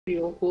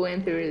You who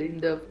entered in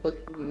the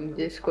fucking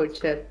Discord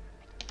chat?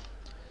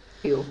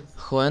 You.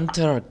 Who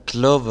entered?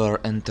 Clover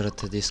entered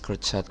the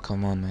Discord chat.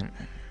 Come on, man.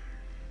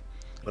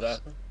 What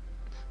happened?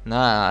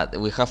 Nah,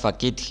 we have a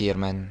kid here,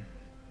 man.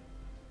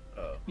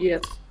 Oh.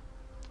 Yes.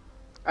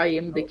 I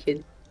am the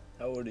kid.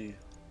 How old are you?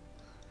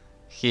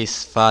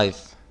 He's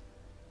 5.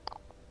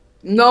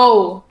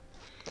 No!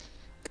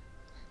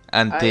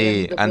 And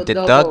I am the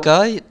double. dog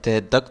guy,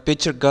 the dog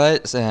picture guy,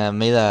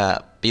 made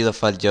a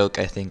pedophile joke,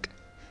 I think.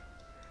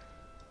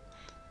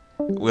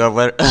 We are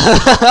very.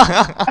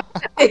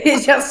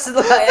 It's just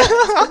like.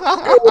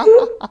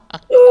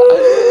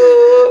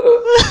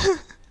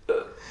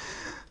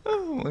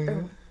 Oh my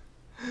god.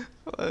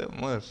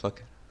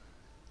 Motherfucker.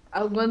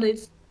 I'm going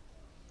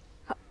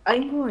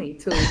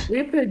to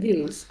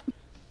reproduce.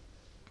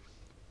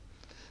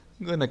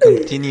 I'm gonna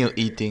continue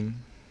eating.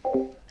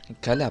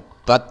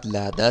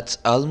 Calapatla, that's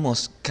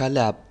almost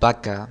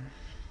Calabaca.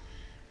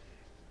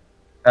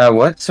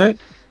 What, sir?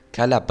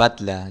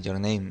 Calapatla, your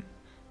name.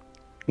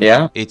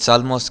 Yeah? It's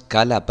almost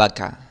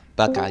Calabaca.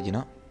 Baca, you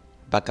know?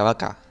 Baca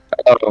baca.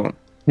 Oh,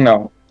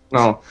 no.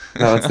 No,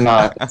 it's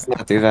not. Let's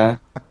not do that.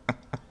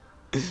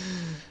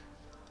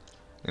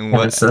 And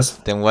What is this?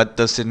 then what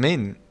does it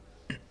mean?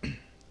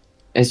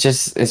 It's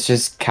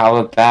just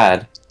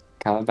Calabad.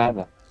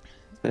 Calabada.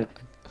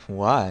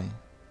 Why?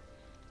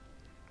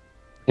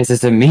 It's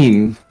just a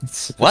meme. It's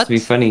supposed What? to be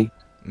funny.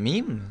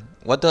 Meme?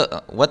 What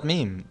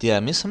meme? Did I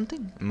miss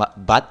something?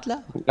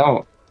 Batla?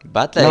 No.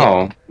 Batla?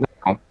 No.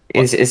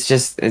 It's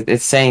just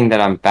it's saying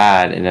that I'm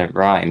bad and it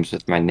rhymes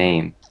with my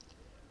name.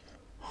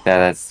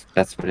 That's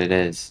what it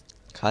is.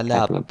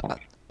 Calab.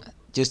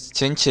 Just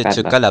change it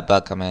to Batla.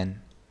 Calabaca,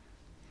 man.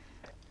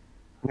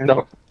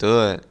 No.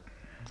 Do it.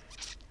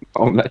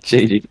 Oh, I'm not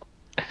changing.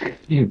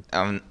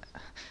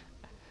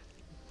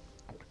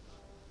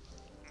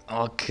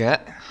 Okay.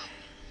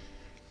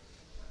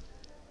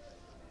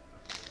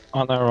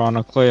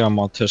 Unironically, I'm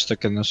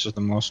autistic, and this is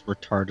the most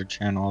retarded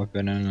channel I've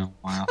been in a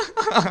while.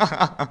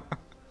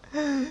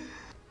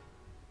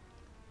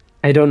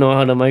 I don't know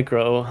how to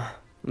micro.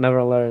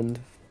 Never learned.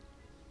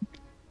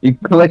 You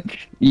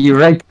click. You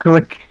right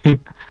click.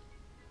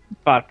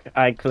 Fuck,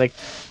 I clicked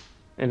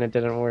and it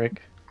didn't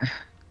work.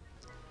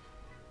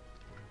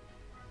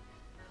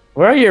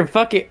 Where are your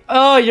fucking...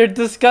 Oh, you're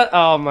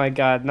Oh my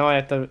god, no, I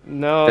have to...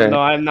 No, Okay. no,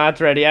 I'm not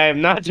ready. I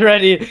am not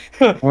ready.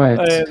 What?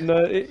 I am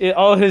not...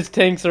 all his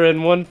tanks are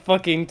in one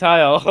fucking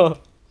tile.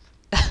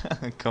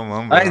 Come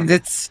on, bro.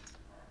 That's...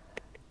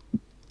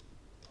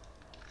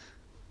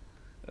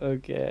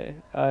 Okay,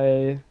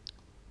 I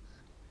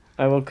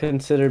will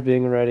consider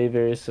being ready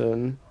very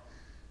soon.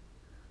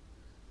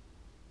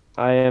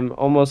 I am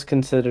almost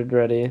considered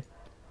ready.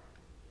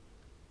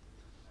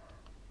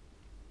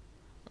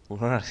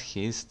 Where are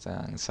his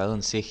tanks? I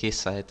don't see his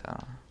side.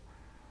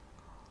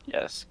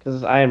 Yes,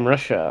 because I am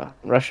Russia.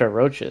 Russia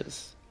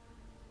roaches.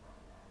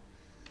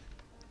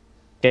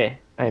 Okay,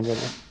 I'm ready.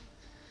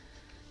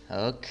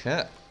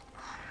 Okay.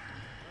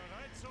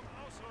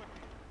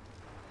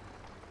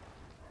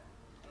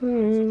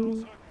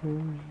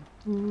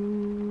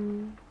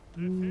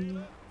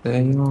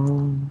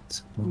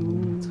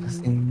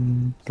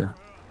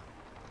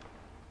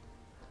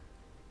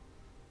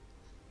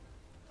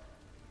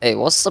 Hey,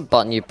 what's the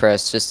button you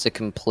press just to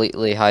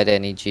completely hide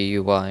any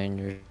GUI on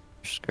your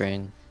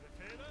screen?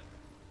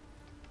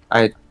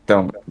 I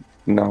don't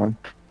know.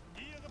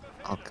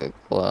 I'll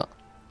Google it.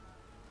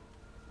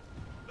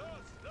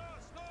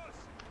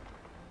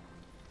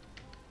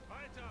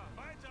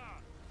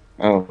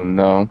 Oh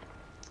no.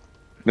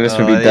 This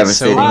would Oh, be it's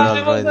devastating. so I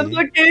already. wasn't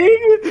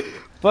looking!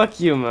 Fuck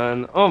you,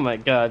 man. Oh my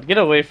god, get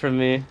away from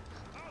me.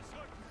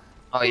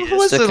 Oh, you I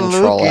just took wasn't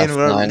control looking.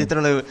 We're F9.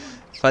 literally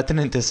fighting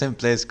in the same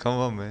place. Come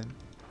on, man.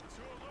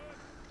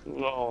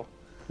 No.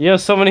 You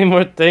have so many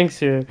more things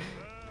here.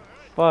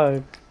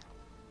 Fuck.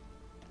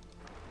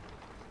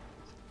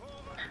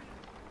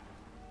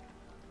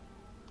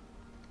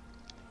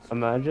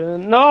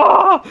 Imagine.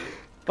 No!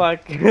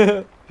 Fuck.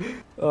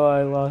 Oh,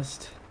 I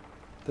lost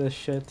this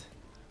shit.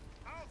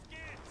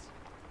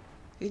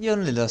 You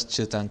only lost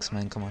 2 tanks,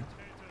 man. Come on.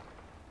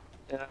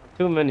 Yeah,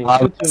 too many.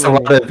 That's a Too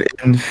many. lot of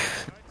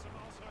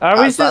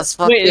Are we That's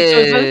still... Wait, so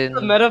is that the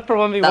fucking... meta for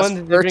 1v1? That's Did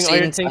you bring all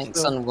your 13 tanks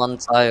tanks to... on one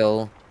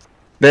tile.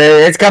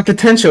 It's got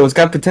potential. It's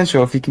got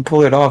potential. If you can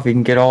pull it off, you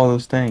can get all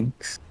those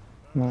things.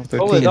 No,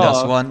 Pull He it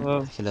lost off. 1.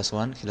 Well, He lost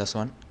 1. He lost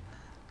 1.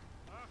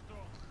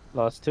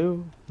 lost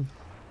 2.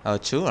 Oh,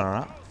 2,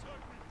 alright.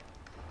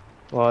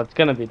 Well, it's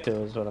gonna be 2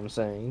 is what I'm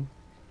saying.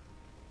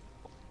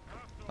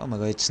 Oh my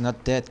god, it's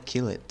not dead.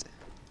 Kill it.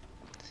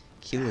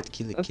 Kill it,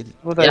 kill it, kill it.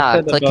 What I Yeah,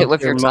 said click about it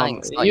with your mom.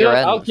 tanks, not your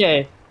end.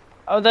 Okay.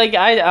 Oh, like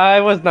I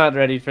was not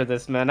ready for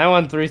this, man. I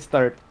want 3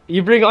 start.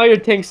 You bring all your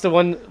tanks to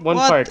one What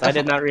part. the I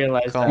did not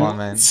realize Come that. on,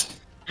 man.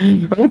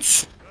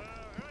 What?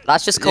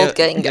 That's just called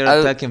getting you're out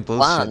attacking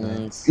bullshit, man.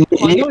 plans.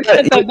 Oh, no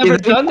shit, I've never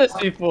done this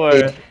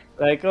before.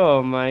 Like,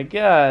 oh my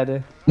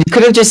god. You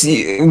could have just,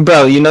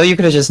 bro. You know, you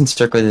could have just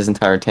encircled his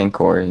entire tank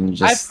core and I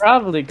just.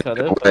 probably could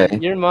have, away.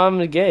 but your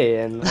mom is gay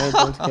and I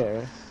don't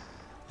care.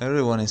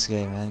 Everyone is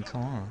gay, man.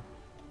 Come on.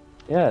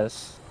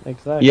 Yes,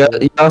 exactly. Yeah,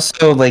 you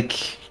also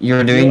like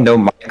you're doing no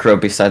micro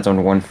besides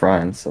on one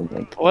front, so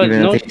like What?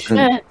 even No if it doesn't-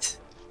 shit.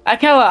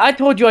 Akala, I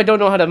told you I don't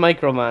know how to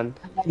micro, man.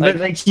 But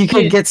like you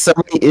could get so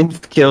many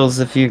inf kills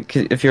if you're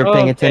paying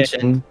Okay.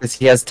 attention, because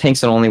he has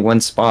tanks on only one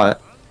spot.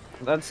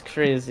 That's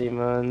crazy,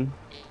 man.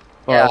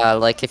 Fuck. Yeah,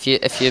 like if you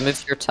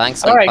move your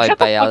tanks like Alright, by shut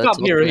the fuck biality up,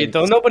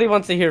 Hirohito. Nobody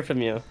wants to hear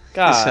from you. He's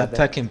God.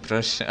 attacking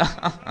Prussia.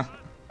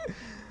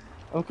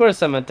 Of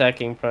course I'm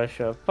attacking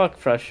Prussia. Fuck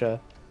Prussia.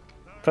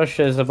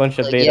 Prussia is a bunch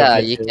of Like, beta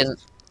yeah, bitches. you can,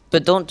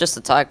 but don't just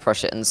attack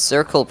Prussia,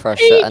 encircle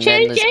Prussia, and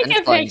then his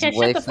influence is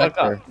way Shut the fuck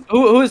up. quicker.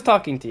 Who is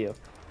talking to you?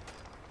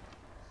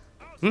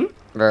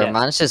 Bro, Yeah.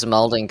 man's just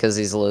melding because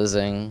he's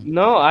losing.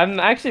 No, I'm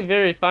actually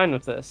very fine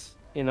with this.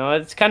 You know,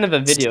 it's kind of a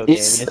video game.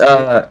 He's It's-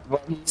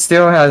 well, he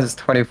still has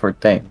 24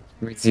 tanks.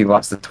 Means he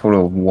lost a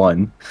total of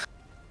 1.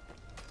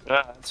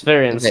 it's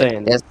very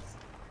insane. Yes,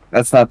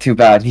 That's not too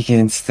bad. He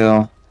can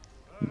still.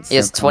 he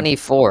has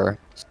 24,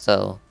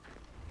 so.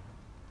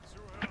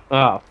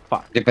 Oh,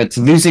 fuck. Yeah, but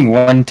losing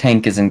 1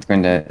 tank isn't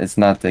going to. It's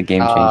not the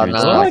game changer. No,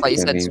 It's I not thought you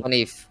gonna said be-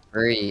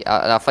 23.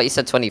 I thought you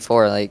said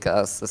 24, like,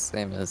 that's the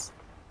same as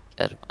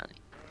dead money.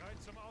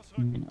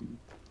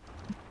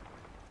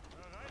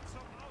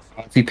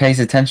 If he pays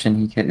attention,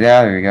 he can.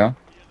 Yeah, there we go.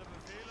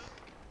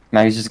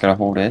 Now he's just gonna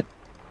hold it.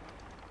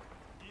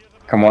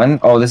 Come on.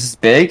 Oh, this is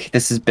big.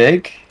 This is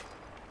big.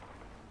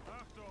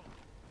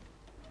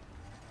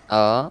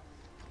 Oh.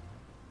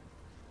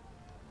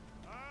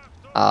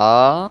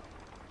 Oh.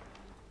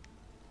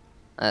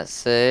 Let's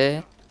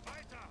see.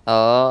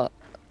 Oh.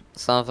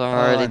 Some of them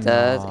are already Oh,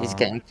 dead. He's no.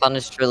 getting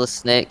punished for the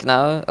snake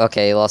now.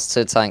 Okay, he lost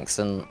 2 tanks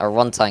in, or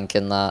 1 tank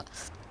in that.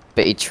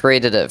 But he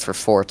traded it for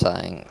 4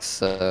 tanks,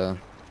 so.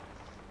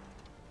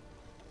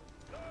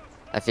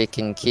 If he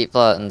can keep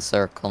that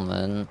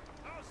encirclement,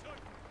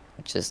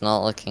 which is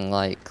not looking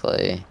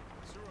likely.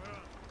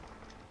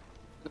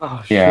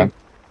 Oh, Yeah. shit.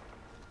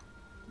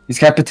 He's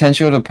got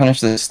potential to punish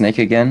the snake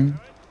again.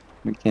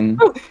 We can.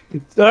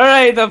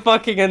 Alright, the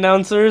fucking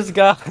announcers,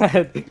 God.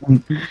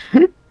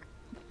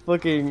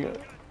 Fucking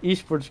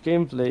esports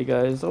gameplay,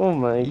 guys. Oh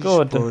my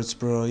god. Esports,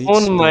 bro.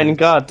 Oh my esports.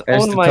 god.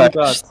 There's Oh the my punish.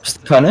 god. There's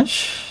the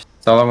punish.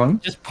 That's all I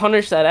want. Just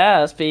punish that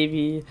ass,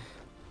 baby.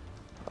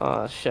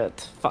 Oh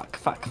shit. Fuck,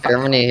 fuck, fuck.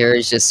 Germany here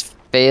is just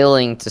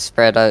failing to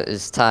spread out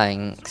his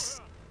tanks.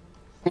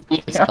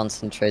 Just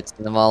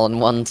concentrating them all in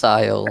one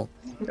tile.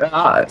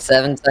 Ah,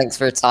 7 tanks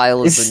per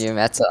tile is the new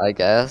meta, I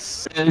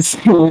guess. it's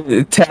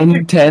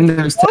 10.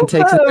 There's 10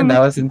 takes in there.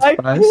 Now it's in I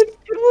 5. can't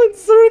kill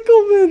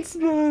encirclements,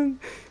 man.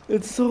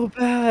 It's so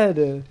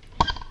bad.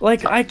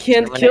 Like, I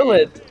can't kill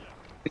it.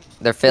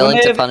 They're failing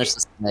Well, to they have- punish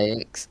the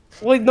snakes.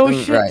 Wait, no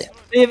shit. Right.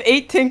 They have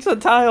 8 tanks a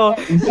tile,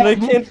 and I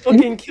can't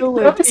fucking kill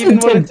it, even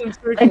when it's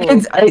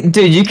encircled.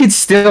 Dude, you could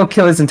still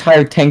kill his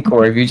entire tank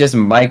core if you just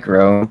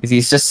micro, because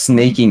he's just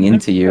snaking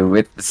into you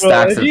with the Bro,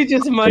 stacks if of. you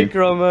just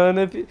micro, man,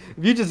 if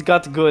you just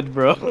got good,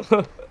 bro.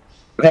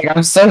 Like,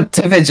 I'm so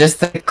timid just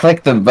to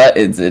click the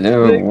buttons and it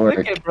Click will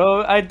work. it,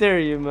 bro. I dare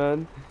you,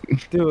 man.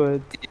 Do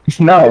it.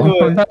 No, Do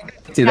it. I'm not gonna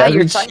do Yeah, that.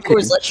 your You're tank core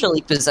is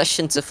literally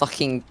positioned to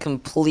fucking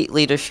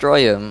completely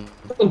destroy him.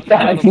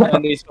 Battle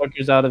plan these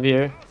fuckers out of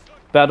here.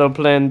 Battle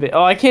plan.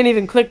 Oh, I can't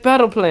even click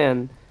battle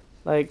plan.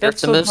 Like, If you were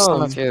that's to so move some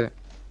dumb. of your,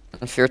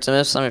 if you were to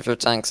move some of your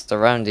tanks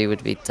around, he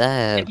would be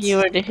dead. If you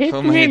were to hit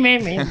How me,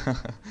 many? me.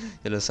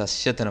 You lose a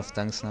shit ton of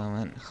tanks now,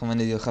 man. How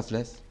many do you have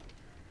left?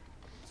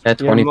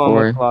 At Your mama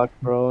 24. clock,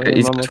 bro. Your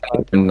He's mama got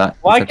clock. 24, not-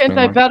 Why he's at can't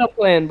I 21. battle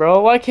plan,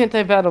 bro? Why can't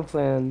I battle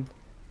plan?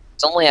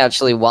 It's only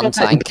actually 1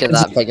 tank in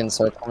that big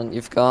encirclement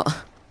you've got.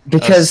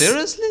 Because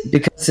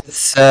Seriously?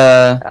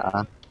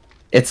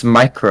 it's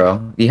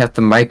micro. You have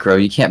to micro.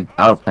 You can't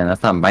battle plan.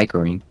 That's not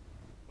microing.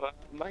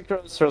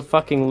 Micros are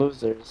fucking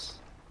losers.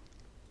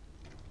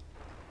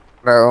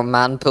 Bro,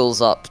 man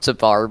pulls up to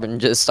Barb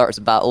and just starts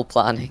battle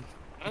planning.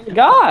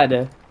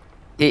 God!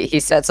 He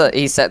sets a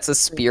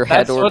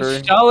spearhead That's what order.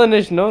 Stalin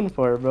is known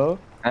for, bro.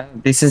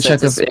 Decent Sets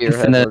chunk a of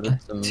spearhead order infinite.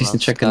 to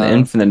Decent chunk in the Moscow.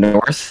 infinite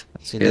north.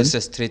 He Good.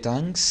 loses 3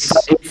 tanks.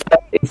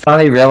 He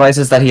finally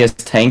realizes that he has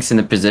tanks in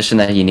the position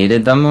that he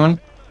needed them on,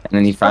 and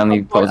then he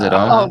finally pulls it Oh,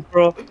 off.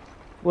 bro.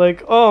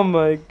 Like, oh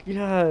my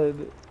god.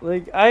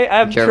 Like,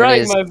 I'm Germany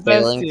trying is my best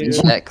failing here.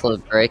 to check the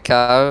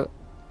breakout.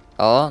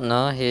 Oh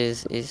no,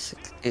 he's Germany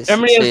has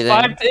succeeding.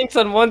 5 tanks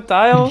on 1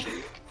 tile?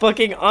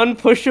 Fucking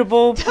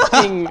unpushable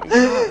fucking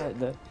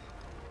god.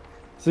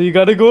 So you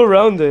gotta go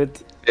around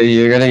it.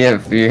 You're gonna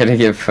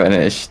get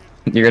punished.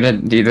 You're gonna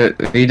do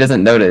the. He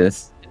doesn't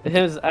notice.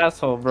 His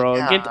asshole, bro.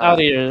 Get Yeah. out of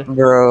here.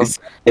 Bro,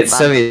 It's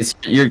so.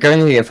 You're going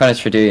to get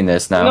punished for doing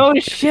this now. No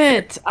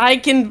shit.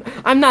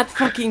 I'm not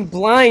fucking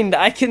blind.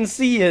 I can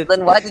see it.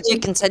 then why did you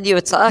continue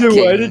attacking?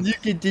 Dude, why did you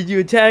continue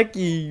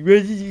attacking? Why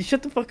did you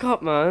shut the fuck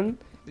up, man?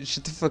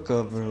 Shut the fuck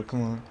up, bro.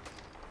 Come on.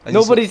 I just-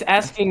 Nobody's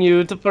asking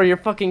you for your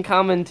fucking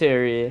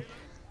commentary.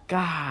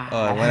 God. Oh,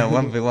 I want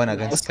a 1v1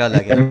 against Cala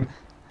again.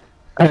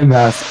 I'm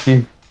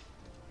asking.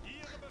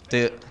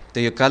 Do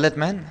you call it,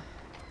 man?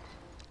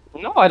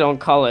 No, I don't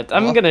call it.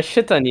 I'm What? gonna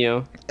shit on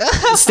you.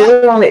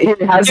 Still only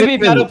it has Give me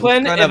battle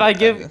plan. If I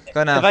get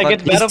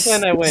battle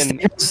plan, I win.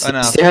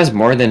 Still has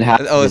more than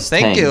half. Oh, his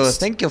thank you, tanks.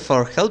 thank you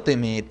for helping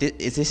me.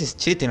 This is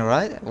cheating,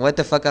 right? What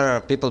the fuck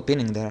are people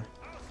pinning there?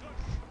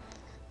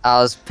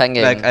 I was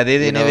pinging. Like I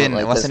didn't you know, even,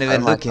 like, wasn't as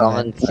even part of my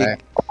looking, man. commentary.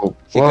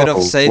 He could have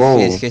Whoa, saved whoa.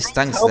 his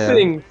tanks there.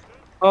 Helping.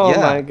 Oh Yeah.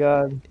 my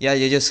god. Yeah,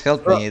 you just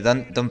helped me.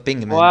 Don't ping,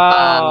 man.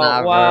 Wow.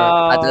 Nah, bro.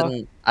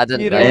 Wow. I didn't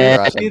Cheaters,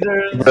 micro.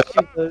 cheaters,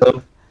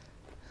 cheaters.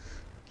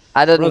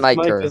 I didn't Bro's mic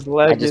micro. is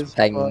lag I as just fuck.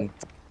 pinged.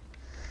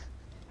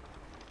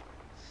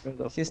 Where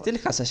the He fuck? still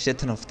has a shit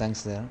ton of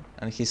tanks there,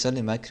 and he's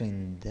only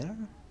microing there.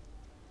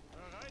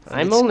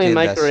 I'm Let's only kill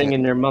that microing shit.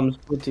 in your mom's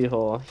booty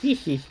hole. Hee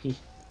hee hee.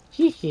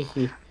 Hee hee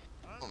hee.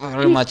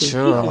 Very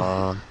mature.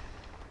 Oh.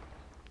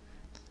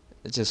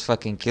 Just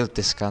fucking killed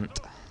this cunt.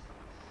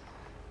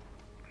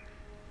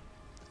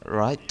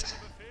 Right.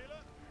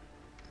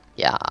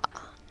 Yeah.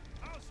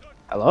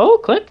 Hello?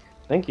 Click?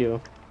 Thank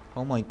you.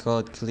 Oh my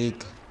god,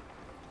 click.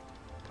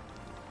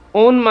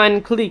 On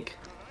mein Klick.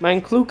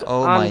 Mein Klug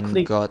Oh an my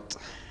Klick. god.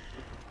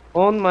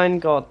 On mein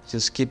Gott.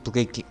 Just keep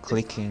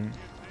clicking.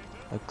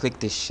 I'll click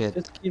this shit.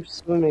 Just keep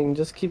swimming.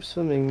 Just keep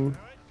swimming.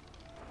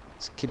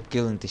 Just keep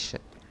killing this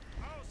shit.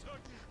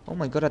 Oh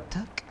my god,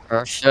 attack.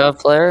 Russia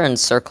player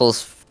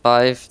encircles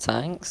 5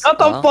 tanks. Shut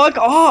the Wow. fuck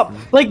up!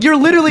 Like you're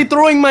literally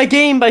throwing my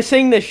game by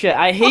saying this shit.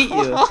 I hate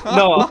you.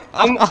 No,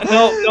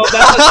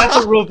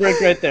 that's a rule break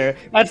right there.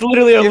 That's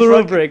literally a He rule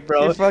fucking- break,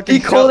 bro. he fucking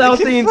He called killed- out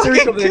the he fucking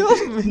encirclement.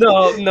 killed me.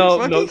 No, He no,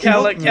 fucking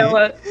Cala, killed me.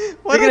 Cala.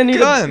 What You're a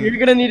cunt.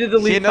 gonna need to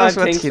delete He knows 5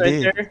 what tanks he right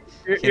did. there.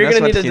 He You're knows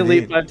gonna what need to he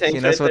delete did. 5 tanks He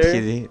right knows what there. he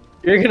did.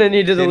 You're gonna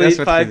need to He knows delete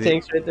what 5 he did.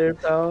 tanks right there,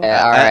 pal.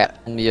 Yeah, alright.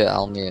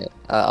 I'll mute.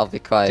 I'll be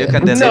quiet. You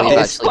can delete No,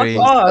 those fuck three.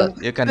 off.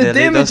 You can The delete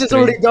damage those is three.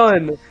 already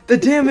done. The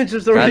damage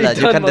is already Kala,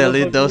 done. you can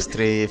delete motherfucker. those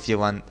 3 if you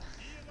want.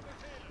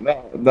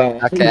 No.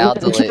 Okay, I'll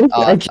delete.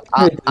 I'm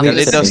Delete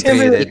just those 3.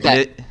 Damn it.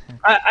 Delete.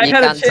 I You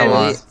had a can't Come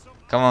on. chance.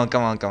 delete.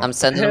 Come I'm on.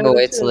 sending them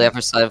away to the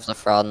other side of the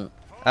front.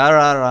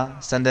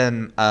 Alright. Send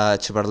them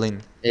to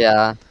Berlin.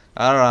 Yeah.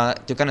 Alright,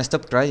 you can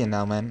stop crying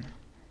now, man.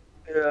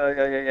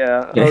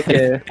 Yeah.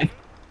 Okay.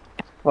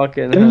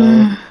 Fucking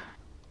hell.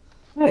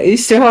 You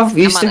still have Come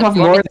on, if you want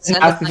more me to than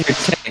send half it of your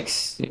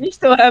tanks. You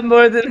still have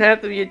more than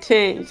half of your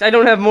tanks. I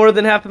don't have more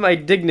than half of my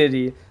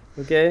dignity.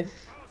 Okay?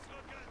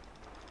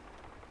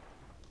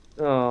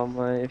 Oh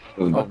my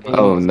fucking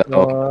Oh no.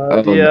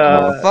 God. Oh,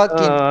 Yeah. no.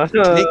 Fucking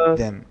click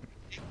them.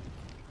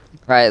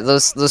 Right,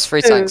 those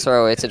 3 tanks are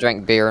away to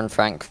drink beer in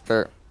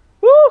Frankfurt.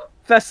 Woo!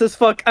 Fast as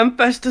fuck. I'm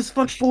fast as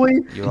fuck, boy.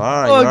 You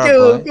are, Oh,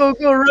 boy.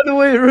 go, run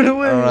away.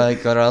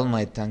 Alright, got all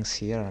my tanks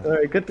here.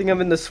 Alright, good thing I'm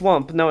in the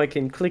swamp. Now I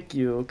can click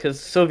you, because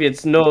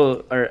Soviets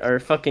are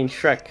fucking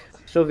Shrek.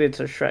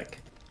 Soviets are Shrek.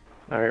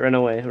 Alright, run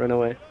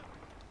away.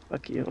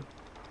 Fuck you.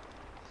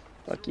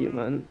 Fuck you,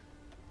 man.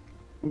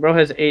 Bro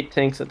has 8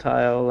 tanks a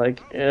tile,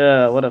 like,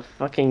 yeah, what a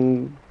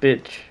fucking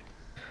bitch.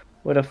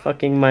 What a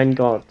fucking mein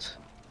Gott.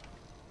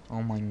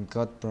 Oh my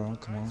god, bro,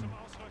 come on.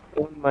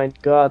 Oh mein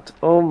Gott,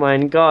 oh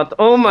mein Gott,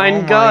 oh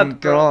mein Oh Gott, my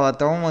bro.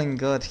 god, oh my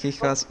god, he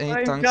has Oh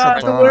my 8 tanks God,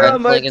 at where all. are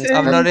my Red flag in tanks?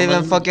 I'm not even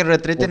Scotland. fucking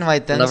retreating my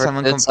tanks, I'm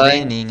Another good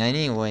complaining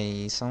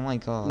anyways. Oh my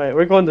god. Alright,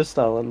 we're going to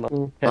Stalin.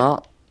 Okay.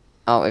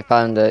 Oh, we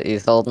found it.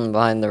 He's holding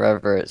behind the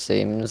river, it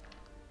seems.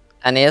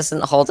 And he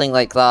isn't holding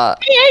like that.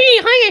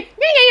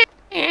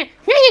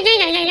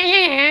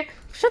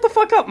 Shut the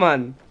fuck up,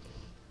 man.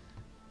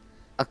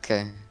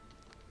 Okay.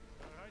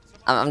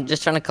 I'm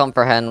just trying to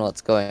comprehend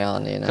what's going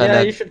on, you know? Kinda-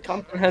 Yeah, you should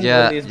comprehend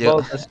Yeah, when these you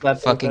balls are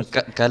slapping. fucking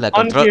Kala,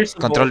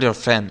 Unpierceable. control your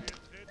friend.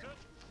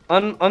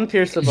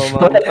 Unpierceable,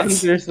 man. What?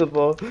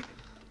 Unpierceable.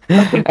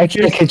 I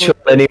can't control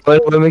anyone.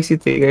 What makes you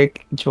think I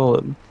can control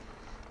him?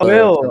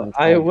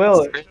 I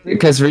will.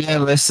 Because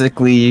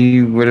realistically,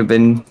 you would have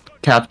been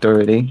capped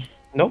already.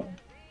 Nope.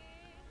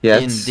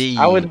 Yes. Indeed.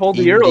 I would hold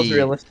the Euros indeed.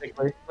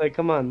 realistically. Like,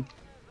 come on.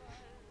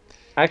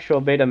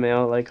 Actual beta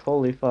male, like,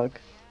 holy fuck.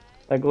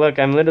 Like, look,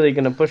 I'm literally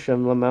gonna push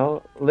him,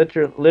 Lamau.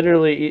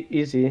 Literally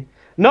easy.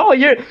 No,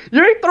 you're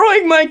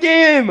throwing my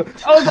game!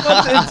 I was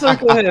about to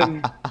encircle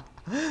him!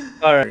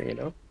 Alright, you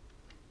know.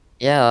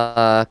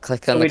 Yeah,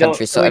 click on So the we don't-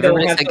 country. so So we don't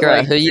everybody have to, figure out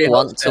like, who you create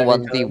want to upset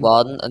every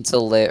 1v1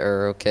 until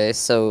later, okay?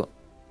 So,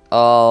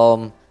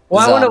 Well, I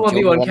Zaam, want to do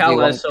you 1v1 want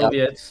Kala 1v1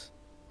 Soviets.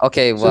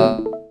 Okay,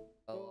 well...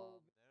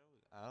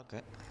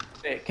 Okay.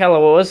 Hey, Kala,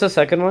 what was the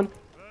second one?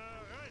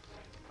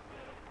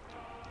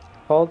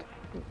 Called?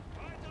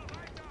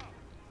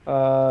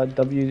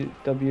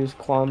 W's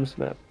Qualms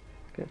map.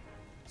 Okay.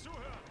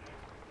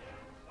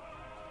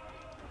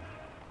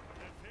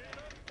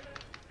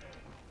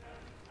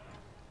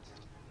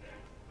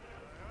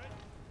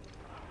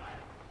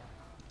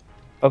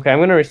 Okay, I'm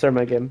gonna restart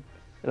my game,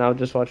 and I'll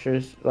just watch your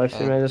live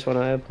stream. I just want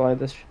to apply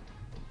this.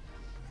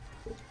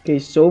 Okay,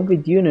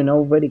 Soviet Union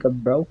already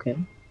got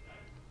broken.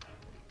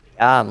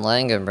 Yeah, I'm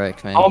laying in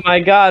break, man. Oh my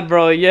god,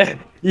 bro! Yeah,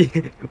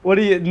 what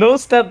are you? No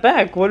step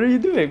back. What are you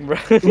doing, bro?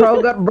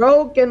 Bro got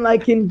broken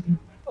like in.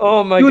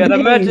 Oh my 2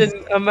 god! days.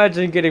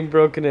 Imagine getting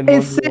broken in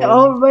It's 1v1.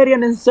 already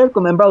an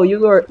encirclement, bro.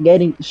 You are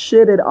getting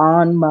shitted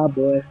on, my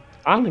boy.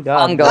 On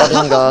God. On God,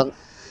 on God.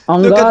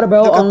 On Look God, at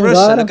bro. look at On Prussia.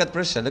 God. Look at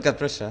Prussia. Look at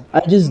Prussia.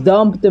 I just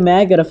dumped the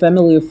mag at a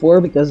family of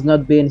 4 because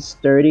not being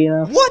sturdy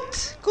enough.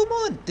 What? Come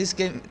on. This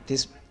game.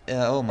 This.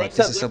 Oh my.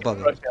 This is so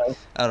buggy. Alright,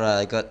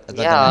 I got the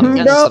Yeah, I'm man.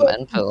 getting some Bro,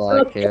 info you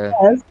like suck here.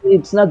 ass.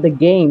 It's not the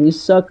game. You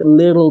suck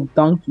little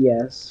donkey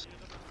ass.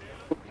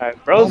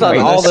 Alright, bro's Oh on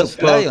my God, all the there's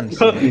supply on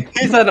smoke. here.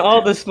 He's on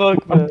all the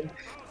smoke, man.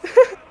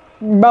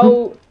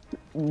 Bro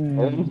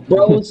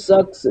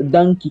sucks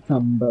donkey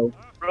combo.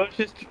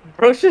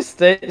 Bro's just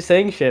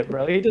saying shit,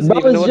 bro. He doesn't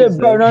even know Bro's what just he's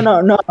bro,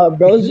 saying. no.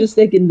 Bro's just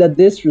taking the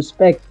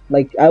disrespect.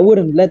 Like I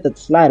wouldn't let that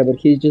slide, but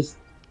he's just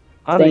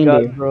On staying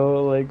God, there.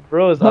 bro. Like,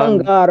 bro's On on.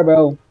 God,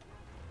 bro.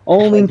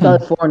 Only in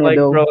California, Like,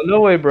 though. bro, no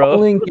way, bro.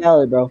 Only in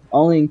Cali, bro.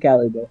 Only in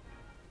Cali, bro.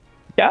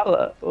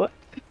 Cala, what?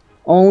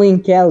 Only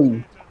in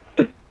Cali.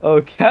 Oh,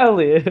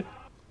 Cali.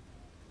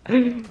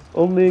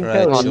 Only in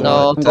Right, Cali. Oh two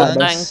no, more God,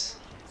 bro. tanks.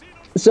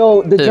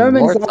 So the Dude,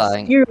 Germans more have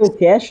tanks. 0 Oh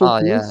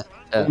casualties. yeah.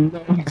 Yeah.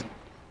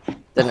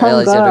 Didn't Oh,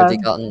 realize you'd already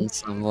God. gotten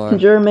some more.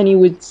 Germany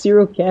with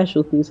 0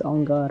 casualties.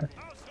 On God.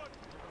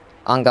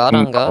 On God,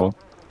 on God.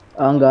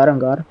 On God. On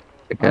God.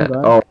 Okay.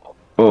 God.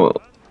 Oh.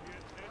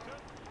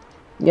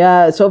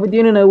 Yeah, Soviet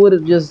Union, I would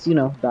have just,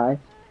 died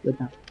with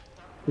that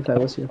if I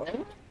was here.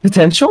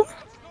 Potential?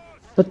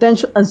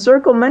 Potential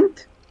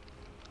encirclement?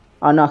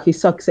 Oh no, he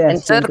sucks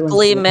ass. He ain't doing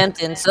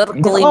shit.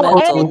 Encirclement,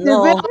 oh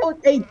no. Develop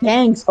 8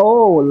 tanks.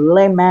 Oh,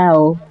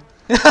 Lemao.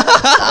 Damn,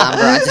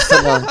 bro, I just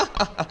don't know.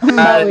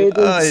 No, he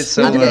Oh, just, it's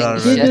he over getting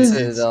just, he already. just,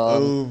 shitted It's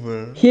on.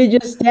 over. he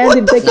just What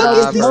standing the taking all fuck the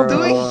is Nah, this smoke, bro.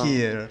 doing bro.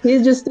 here?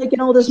 He's just taking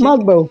all the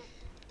smoke, bro.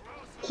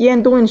 He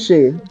ain't doing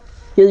shit.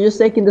 He's just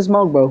taking the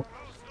smoke, bro.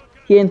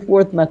 He ain't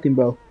worth nothing,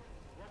 bro.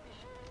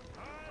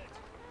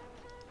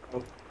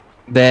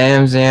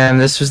 Damn, Zam,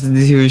 this was the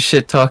dude who was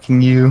shit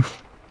talking you.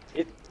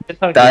 You're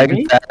talking to Dying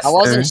me? I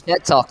wasn't faster.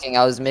 shit talking,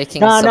 I was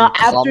making No, some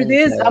after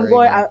this,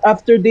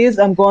 commentary.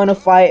 I'm going to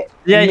fight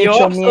Yeah, you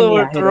Mitchell also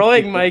were Mania.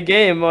 throwing my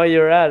game while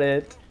you're at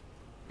it.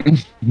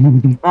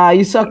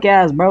 You suck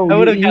ass, bro. I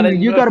would've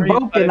gotten You got free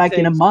broken 5 like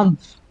in a takes.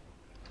 month.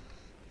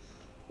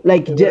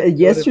 Like It would've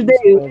yesterday,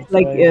 been it was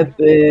like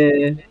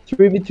fine.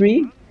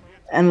 3v3,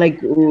 and like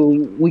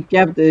we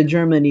kept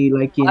Germany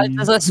like How in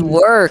does this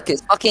work?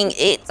 It's fucking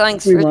 8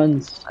 tanks 3 for...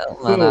 months.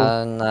 Oh,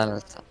 no.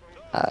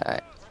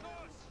 Alright.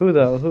 Who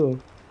though? Who?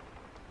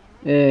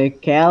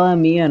 Cala,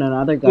 me, and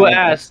another guy. Who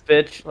asked,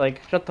 bitch? Like,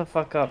 shut the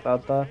fuck up,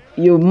 Alta.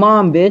 Your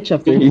mom, bitch.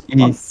 After you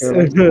fucked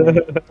her.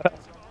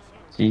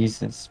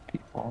 Jesus,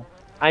 people.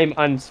 I'm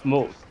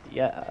unsmoked,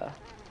 yeah.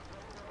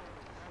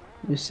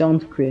 You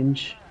sound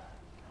cringe,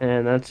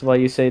 And that's why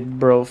you say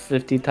bro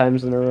 50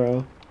 times in a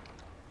row.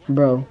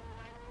 bro.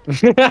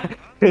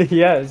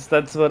 Yes,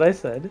 that's what I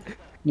said.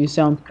 You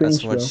sound cringe,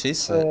 That's what bro. she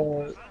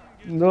said.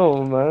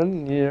 No,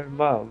 man, your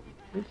mom.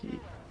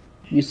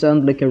 You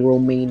sound like a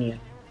Romanian.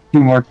 2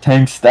 more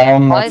tanks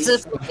down. Why is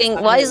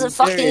it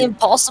fucking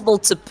impossible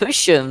to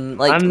push him?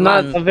 Like, I'm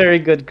man, not a very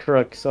good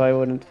crook, so I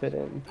wouldn't fit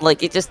in.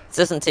 like, it just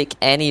doesn't take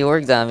any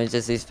org damage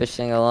as he's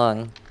pushing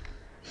along.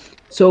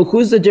 So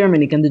who's the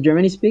Germany? Can the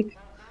Germany speak?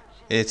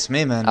 It's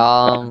me, man.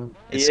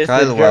 He It's is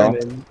Kyle the V.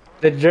 German.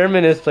 The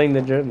German is playing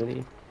the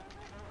Germany.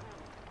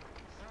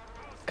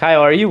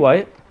 Kyle, are you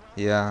white?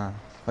 Yeah.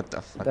 What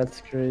the fuck?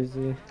 That's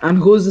crazy. And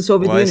who's the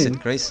Soviet Why is Union?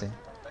 it crazy?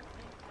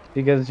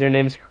 Because your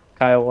name's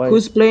Kyle White.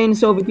 Who's playing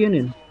Soviet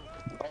Union?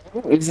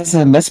 Is this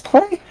a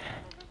misplay?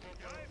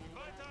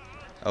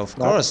 Of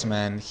course,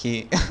 man.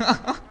 He.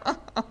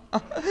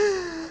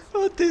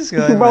 What this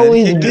guy, Bro, man?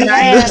 he's He keeps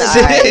mad.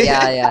 losing.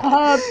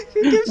 Yeah.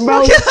 He keeps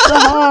Bro,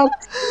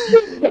 sucks.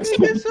 He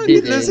keeps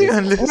fucking losing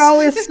and losing.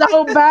 Bro, it's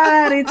so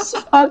bad. It's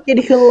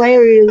fucking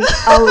hilarious.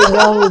 Oh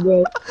no,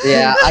 bro.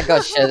 Yeah, I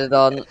got shitted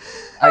on.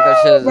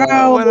 Bro.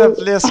 I wanna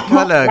play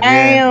Scala again.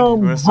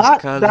 Damn. Versus Hot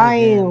Scala damn.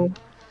 again.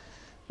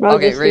 Bro,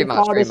 Okay, just take rematch,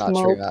 all the rematch,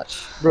 smoke.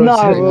 rematch. Bro, No,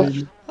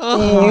 seriously.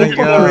 Oh my you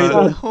god.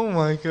 fucking Oh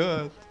my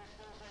god.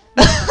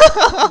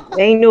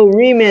 Ain't no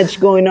rematch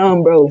going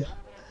on, bro.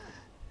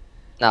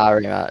 Nah,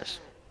 rematch.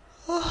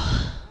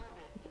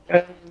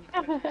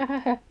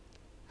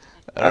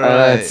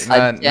 Alright,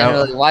 I now.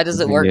 generally, why does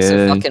it work so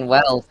Good. fucking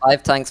well?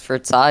 5 tanks per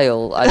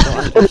tile. I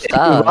don't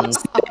understand.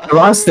 He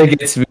wants to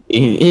get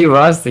me. He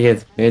wants to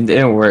get me. It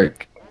didn't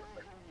work.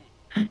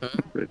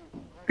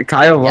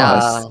 Kyle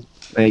lost.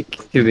 Like,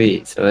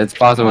 2v, so it's Oh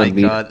possible my to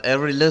beat. god,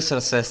 every loser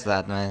says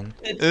that, man.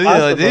 It's Oh, yeah, I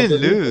possible didn't to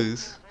beat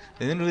lose.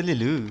 I didn't really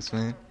lose,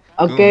 man.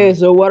 Okay,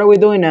 so what are we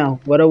doing now?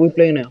 What are we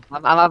playing now?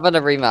 I'm having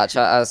a rematch,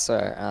 I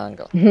swear. I'm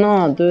go.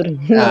 No, dude.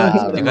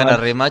 Ah, You're gonna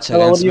rematch Kyle,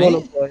 what against do you wanna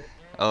me? play?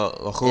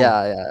 Oh, who?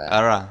 Yeah.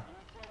 Ara.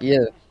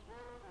 You.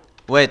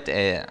 Wait,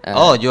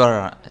 oh, you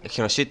are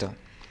Hiroshito.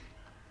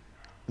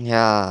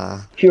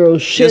 Yeah. Hero You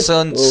shit.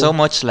 sound bro. so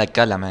much like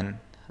Kala, man.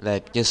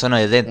 Like, you sound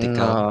identical.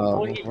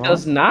 No, No. he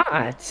does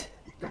not.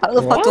 How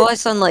the fuck do I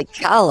sound like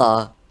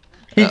Kala?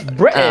 He's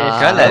British.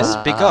 Kala,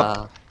 speak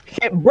up.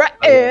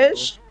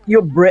 British.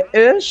 You're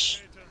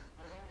British.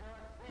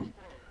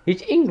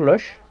 He's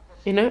English,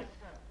 you know?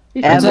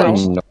 He's Average.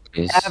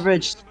 English.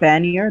 Average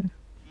Spaniard.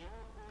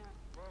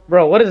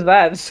 Bro, what is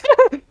that?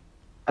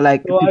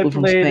 Like So I people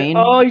from played. Spain.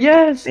 Oh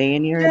yes,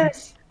 Staying here.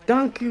 yes.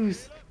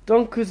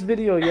 Donku's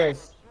video.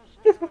 Yes.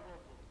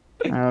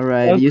 All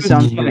right, you Donku's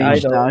sound fucking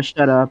cringe idol. now.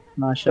 Shut up.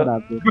 No, shut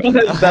up, bro. Bro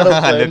has battle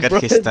plan. Look at Bro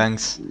his has,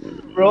 tanks.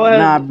 bro has.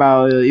 Nah,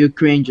 bro, you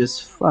cringe as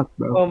fuck,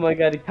 bro. Oh my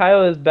god,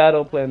 Kyle is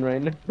battle plan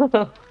right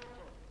now.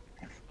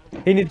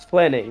 He needs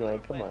planning.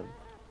 Like, come on.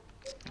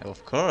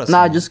 Of course.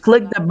 Nah, man. just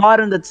click the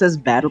button that says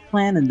battle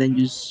plan and then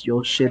just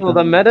you'll shit. Well,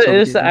 the on meta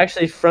is something. to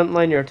actually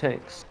frontline your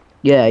tanks,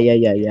 Yeah,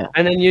 yeah.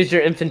 and then use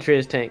your infantry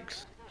as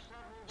tanks.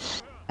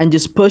 And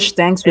just push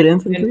tanks with In-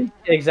 infantry,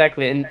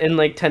 Exactly, in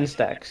like 10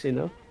 stacks, you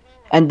know?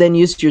 and then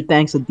use your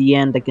tanks at the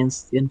end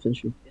against the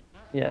infantry.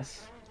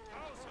 Yes.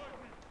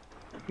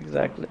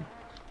 Exactly.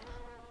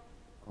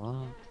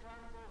 Wow.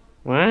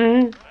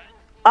 What?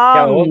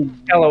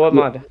 Kala, what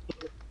mod?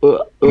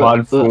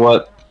 Mod for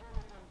what?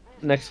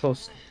 Next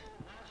post.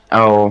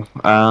 Oh,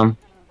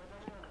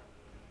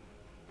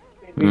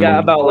 We got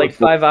about like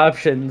 5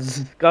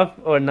 options. Scuff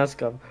or not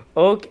scuff.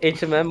 Oak,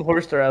 HMM,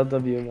 Horst, or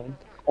LW,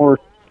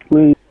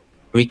 man.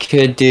 we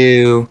could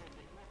do.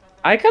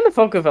 I kind of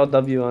fuck with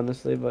LW,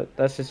 honestly, but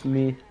that's just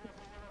me.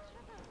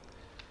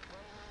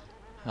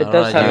 It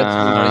does Alright, have you- its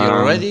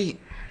are you ready?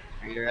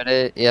 Are you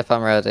ready? Yep,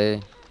 I'm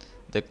ready.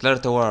 Declare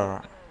the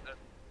war.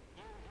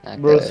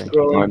 Bro Okay.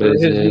 scrolling What through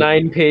is his it?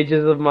 9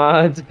 pages of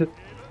mods.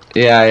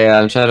 Yeah,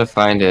 I'm trying to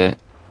find it.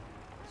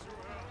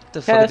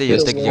 The fuck do you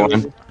Has stick to here?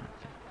 one.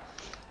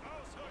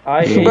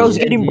 I Yeah. Bro's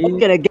getting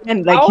broken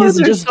again. Like How are he's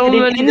there just so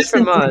getting many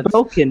different instantly mods?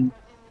 broken.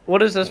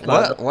 What is this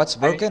mod? What's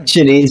broken?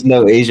 Chinese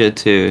know Asia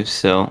too,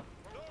 so.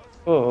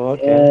 Oh,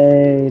 okay.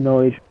 Hey, no,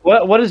 it's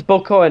What is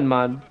Bokoen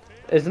mod?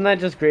 Isn't that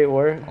just Great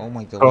War? Oh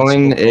my god.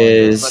 Coin what's broken?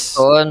 is.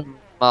 But Cohen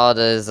mod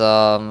is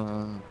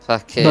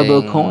fucking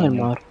double coin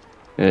mod.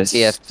 is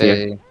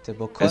TFP, The This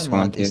Bokon one,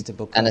 mod is dude.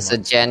 the Bokon and it's a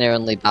mod.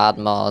 genuinely bad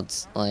mod.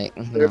 Like,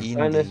 Their Indie.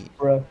 finest,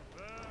 bro.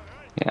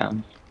 Yeah.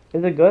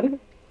 Is it good?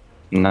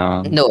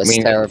 No. no, it's I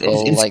mean,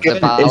 terrible. it's Like good. the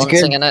It's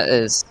balancing good. in it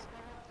is.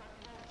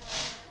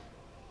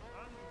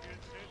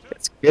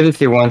 It's good if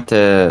you want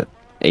to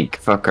like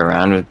fuck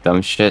around with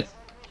dumb shit.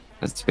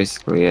 That's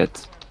basically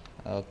it.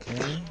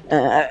 Okay.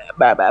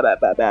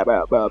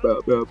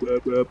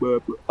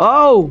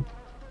 Oh,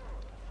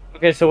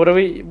 Okay, so what do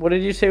we? What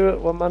did you say?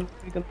 What mod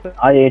we can play?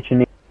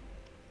 IH&E.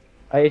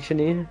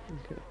 IH&E.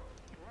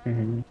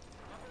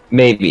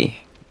 Maybe.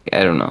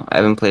 I don't know. I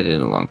haven't played it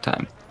in a long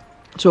time.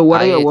 So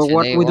what are IH&E, we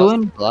what's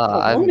doing? that? I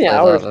How haven't many played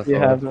hours that do you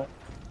before. have?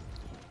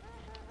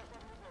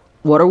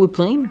 What are we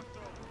playing?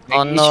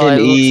 Oh no, it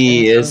looks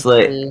IH&E is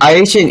like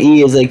interesting.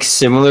 IH&E is like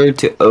similar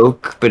to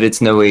Oak, but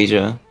it's no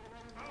Asia.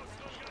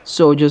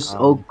 So just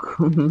Um, oak.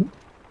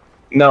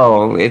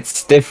 No,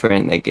 it's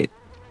different. Like it.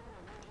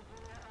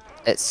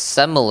 It's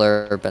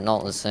similar, but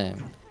not the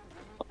same.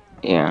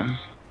 Yeah.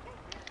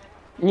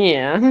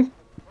 Yeah.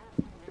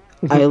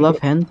 I love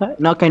hentai.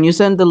 Now, can you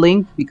send the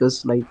link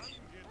because like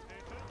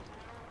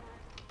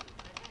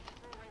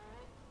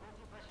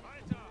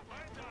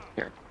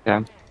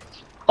Yeah.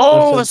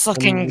 Oh, That's let's so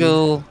fucking funny.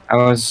 go! I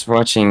was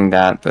watching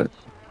that, but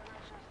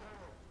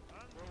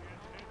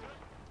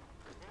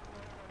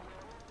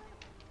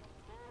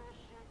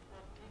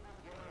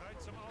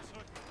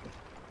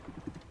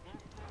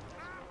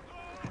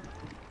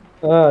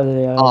Oh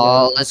yeah.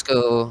 Oh, let's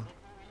go!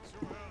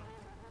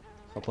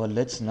 But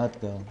let's not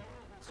go.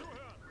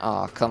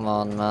 Oh, come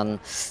on, man.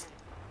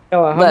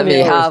 Kala, how Let many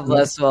me hours have do you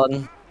this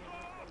one.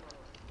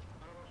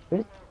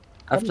 Hmm?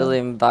 After the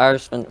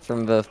embarrassment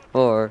from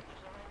before.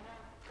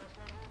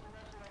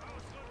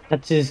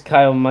 That's his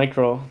Kyle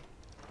Micro.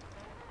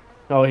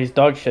 Oh, he's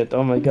dog shit.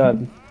 Oh my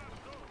god.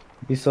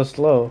 He's so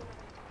slow.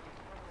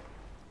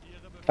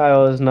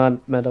 Kyle is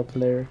not meta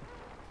player.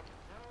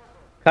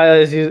 Kyle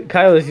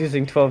is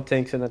using 12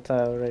 tanks in a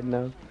tile right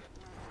now.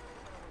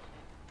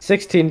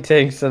 16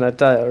 tanks in a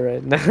tile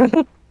right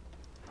now.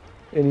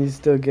 And he's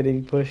still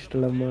getting pushed,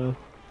 Lamo.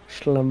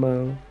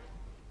 Shlamo.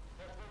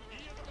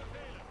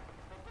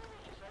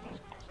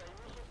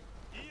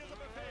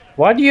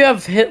 Why do you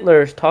have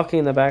Hitler talking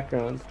in the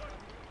background?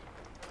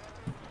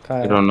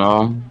 Kyle. I don't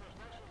know.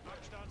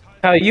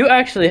 Kyle, you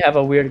actually have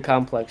a weird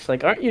complex.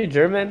 Like, aren't you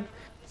German?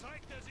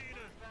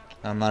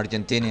 I'm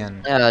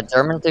Argentinian. Yeah,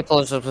 German people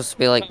are supposed to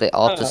be like the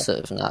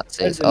opposite of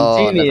Nazis.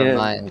 Oh, never Argentinian.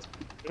 mind.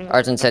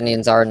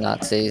 Argentinians are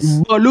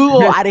Nazis.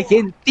 boludo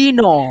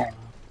argentino.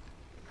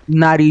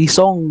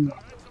 Narizón.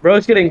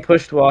 Bro's getting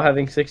pushed while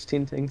having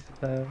 16 tanks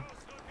to tile.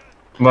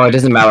 Well, it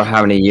doesn't matter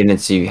how many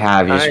units you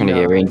have. You're just I gonna know,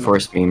 I get know.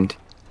 reinforce beamed.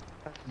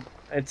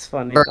 It's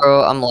funny.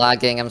 Bro, I'm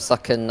lagging. I'm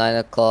stuck in 9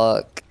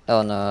 o'clock.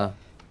 Oh no.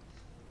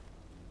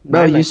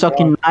 Bro, you 9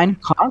 sucking o'clock. 9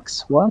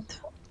 cocks? What?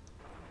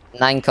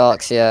 9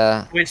 cocks,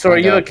 yeah. Wait, so are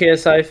you a Like,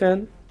 KSI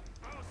fan?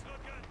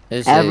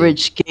 who's he?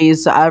 Average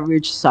case,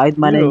 average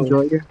sideman Ew.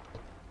 enjoyer.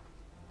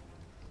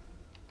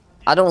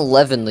 I don't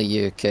live in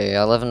the UK.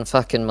 I live in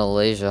fucking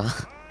Malaysia.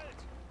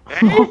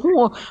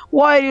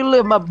 Why do you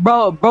live? My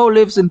bro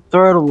lives in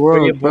third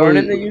world. Were you born bro.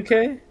 in the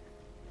UK?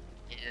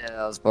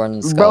 Yeah, I was born in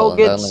Bro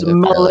Scotland. I gets only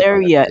lived there, like,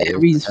 malaria 1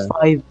 every years.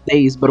 5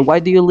 days. But why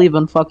do you live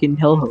on fucking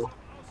hellhole?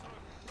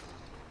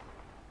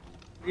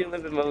 You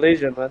live in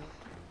Malaysia, man.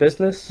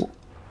 Business?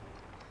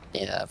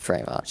 Yeah,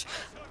 pretty much.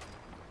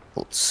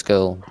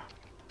 School.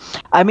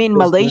 I mean,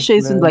 Malaysia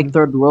isn't like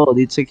Businessman. third world.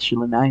 It's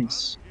actually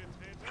nice,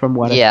 from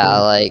what I've Yeah,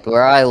 heard. like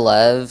where I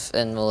live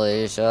in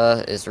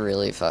Malaysia is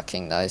really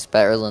fucking nice.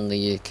 Better than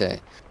the UK.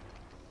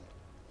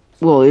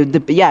 Well,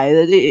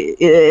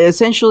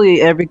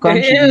 essentially every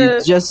country Yeah.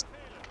 it just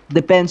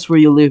depends where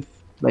you live.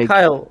 Like,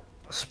 Kyle,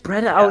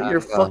 spread out Yeah, your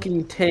well.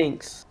 fucking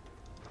tanks.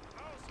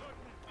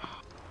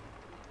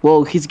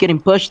 well, he's getting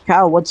pushed.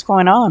 Kyle, what's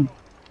going on?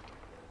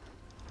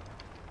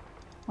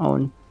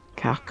 Oh,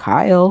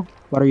 Kyle,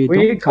 what are you We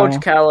doing, need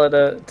Coach Kyle?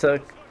 Cala to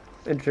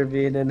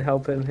intervene and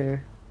help him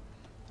here.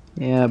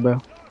 Yeah, bro.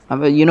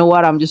 You know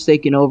what? I'm just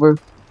taking over.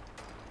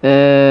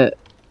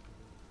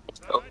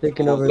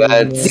 Taking over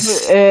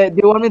That's- Do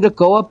you want me to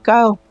co-op,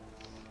 Kyle?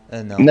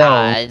 No.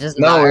 No, It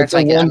doesn't no, matter it's if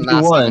I a get a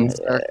massive 1v1.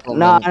 encirclement.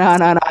 No.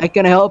 I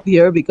can help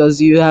here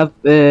because you have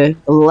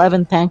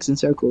 11 tanks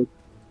encircled.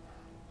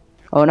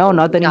 Oh no,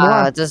 not Nah,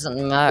 anymore. it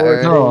doesn't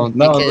matter. No,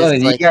 because,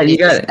 you like, got, you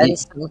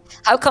it's got, you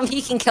how come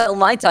he can kill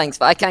my tanks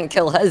but I can't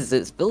kill his?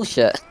 It's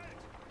bullshit.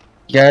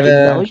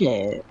 gotta.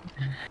 Bullshit.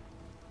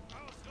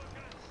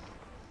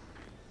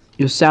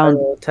 You sound.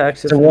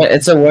 Tax It's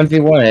a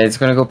 1v1. It's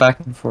gonna go back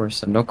and forth,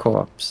 so no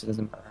co-ops. It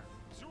doesn't matter.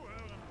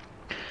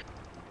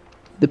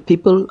 The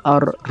people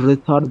are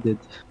retarded.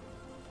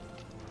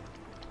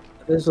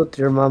 This is what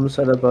your mom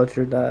said about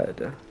your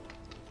dad.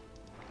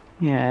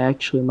 Yeah,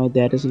 actually, my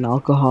dad is an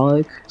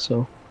alcoholic,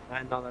 so.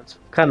 I know that's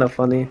kind of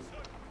funny.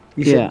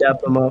 You Yeah. should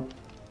dap him up.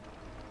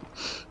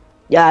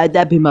 Yeah, I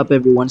dab him up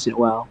every once in a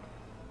while.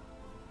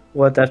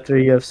 What, after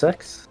you have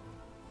sex?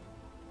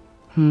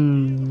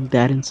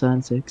 Dad and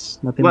son sex.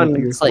 Nothing Come on,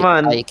 like beer. It's like Come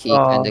on. high-key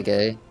Aw. kind of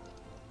gay.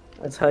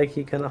 That's high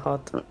key kind of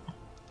hot.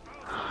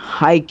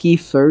 High key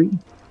furry.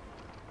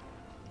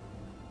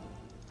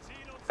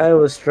 I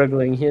was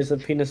struggling. He has a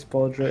penis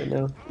bulge right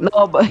now.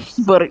 No,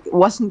 but it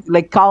wasn't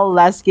like Kyle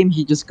last game.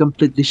 He just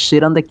completely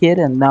shit on the kid,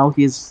 and now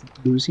he's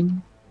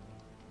losing.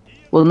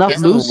 Well, not He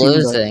isn't losing. but-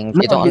 losing. You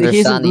No, don't he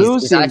isn't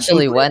understand. He's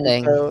actually He-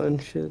 winning. Kyle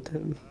and shit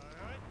him.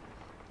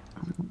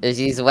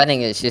 He's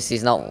winning. It's just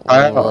he's not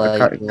Kyle-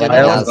 winning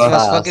Kyle as is What's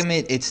fast. fucking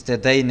me? It's the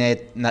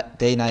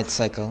day-night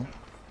cycle.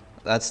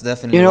 That's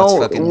definitely You what's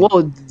know, fucking me.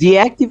 whoa,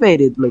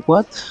 deactivated. Like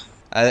what?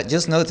 I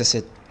just noticed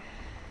it.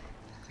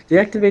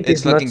 Deactivate It's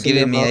these fucking nuts in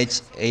your giving me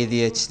mouth.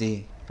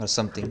 ADHD or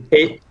something.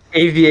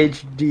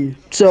 AVHD.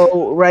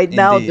 So right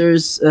now Indeed.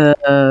 there's a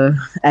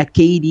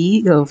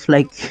KD of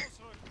like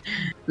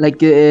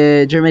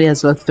Germany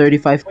has like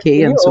 35k Can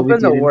and you so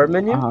open the did war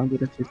menu?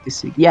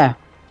 156. Yeah.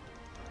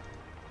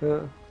 Yeah.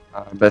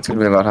 That's gonna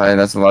be a lot higher.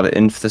 That's a lot of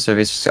inf the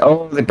Soviets.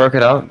 Oh, they broke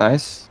it out.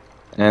 Nice.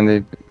 And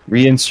they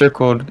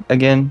re-encircled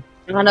again.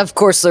 And of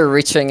course they're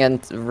retreating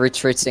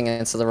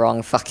into the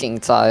wrong fucking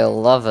tile.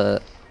 Love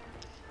it.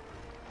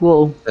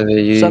 Well, So the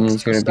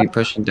Union's Sucks. gonna be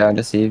pushing down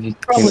to see if you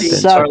can Probably get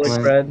eats sucks. garlic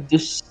encirclement. bread.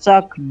 just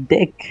suck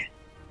dick.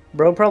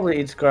 Bro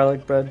probably eats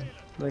garlic bread.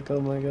 Like, oh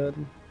my god.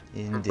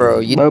 Indeed. Bro,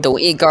 you But- don't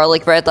eat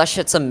garlic bread? That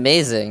shit's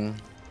amazing.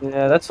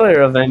 Yeah, that's why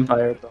you're a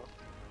vampire, bro.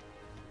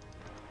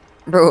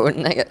 Bro,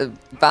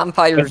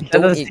 vampires That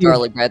don't does eat seem-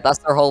 garlic bread. That's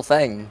their whole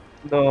thing.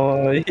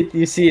 No,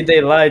 you see,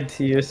 they lied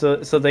to you so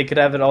they could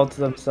have it all to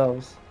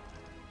themselves.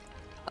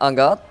 On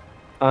God?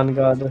 On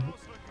God.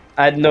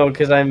 I know,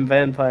 because I'm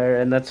vampire,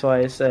 and that's why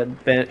I said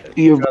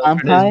You're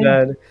garlic bread is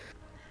vampire? bad.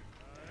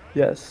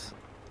 Yes.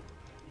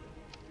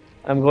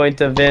 I'm going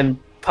to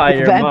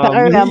vampire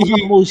Vampire, mom. I'm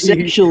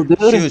homosexual, dude.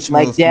 Huge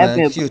like move, damn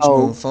man. it. Huge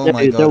Oh, move. Oh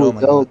my there god, we oh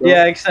my go, god. bro.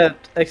 Yeah,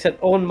 except,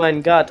 oh my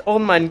god,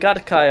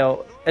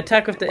 Kyle.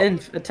 Attack with the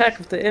inf, attack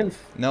with the inf.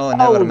 No,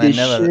 never, Holy man.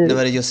 Never, shit.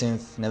 never use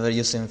inf. Never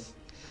use inf.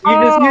 You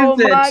just Oh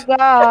used my it.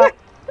 god.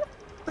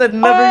 Said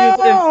never use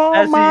inf Oh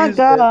as you my used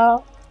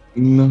god.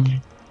 No.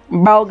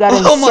 Bro got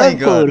Oh my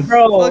encircled. god.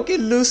 Bro. Fucking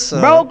loser.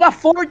 Bro got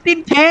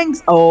 14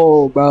 tanks.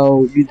 Oh,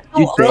 bro, you I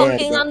don't dead,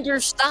 fucking bro.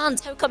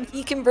 understand. How come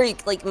he can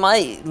break like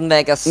my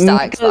mega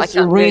stacks, but I Because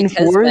can't break his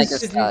mega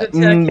reinforced. He's stacks?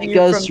 attacking you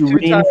Because from 2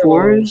 tiles.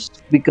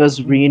 reinforced.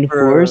 Because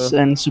reinforce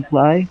and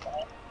supply.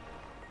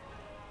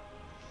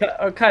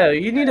 Kyle,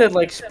 you need to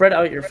like spread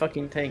out your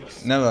fucking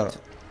tanks. Never.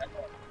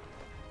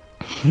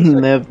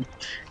 Never.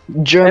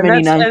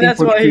 Germany and that's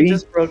why he 1943.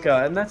 just broke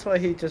out. And that's why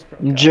he just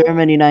broke out.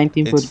 Germany It's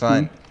 1943.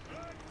 fine.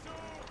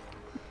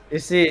 You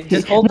see,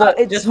 just hold No,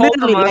 the it's just hold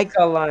the literally like-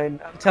 Moscow line.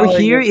 I'm Over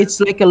telling here, you, it's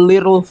like a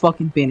little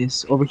fucking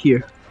penis. Over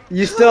here.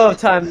 you still have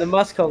time. The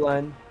Moscow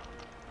line.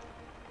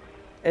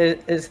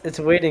 It's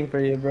waiting for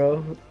you,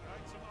 bro.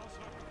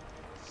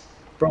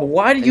 Bro,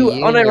 why do you and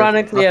your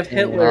unironically have fucking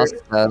Hitler?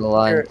 Moscow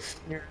line.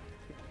 Your-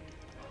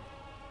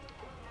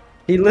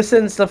 He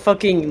listens to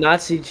fucking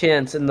Nazi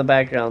chants in the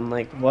background.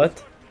 Like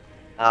what?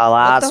 Oh,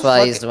 What that's the why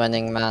fuck? he's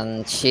winning,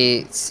 man.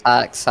 Cheats,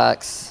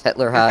 hacks,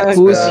 Hitler hacks.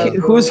 Who's bro.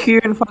 who's here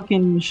in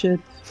fucking shit?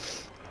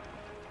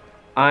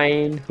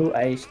 Ein who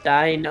I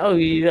stein. Oh,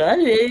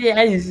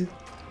 yes.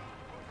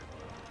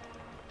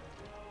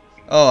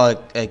 Oh,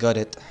 I got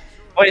it.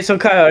 Wait, so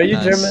Kyle, are you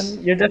Nice.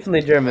 German? You're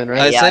definitely German, I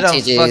right? Yeah, said I'm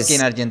GGs. fucking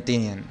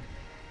Argentinian.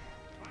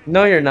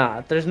 No, you're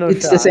not. There's no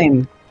It's shot. the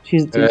same.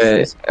 She's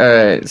Alright,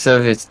 alright,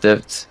 Soviet's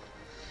dipped.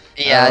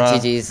 Yeah,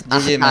 Alright, GG's.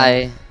 GG, man.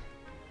 Hi.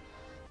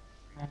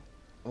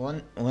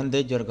 One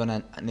day you're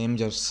gonna name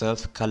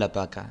yourself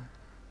Kalapaka.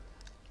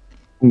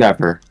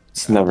 Never.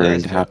 It's never going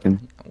Yes, to you're-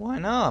 happen. Why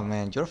not,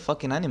 man? You're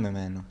fucking anime,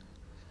 man.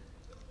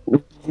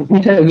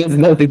 It has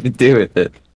nothing to do with it.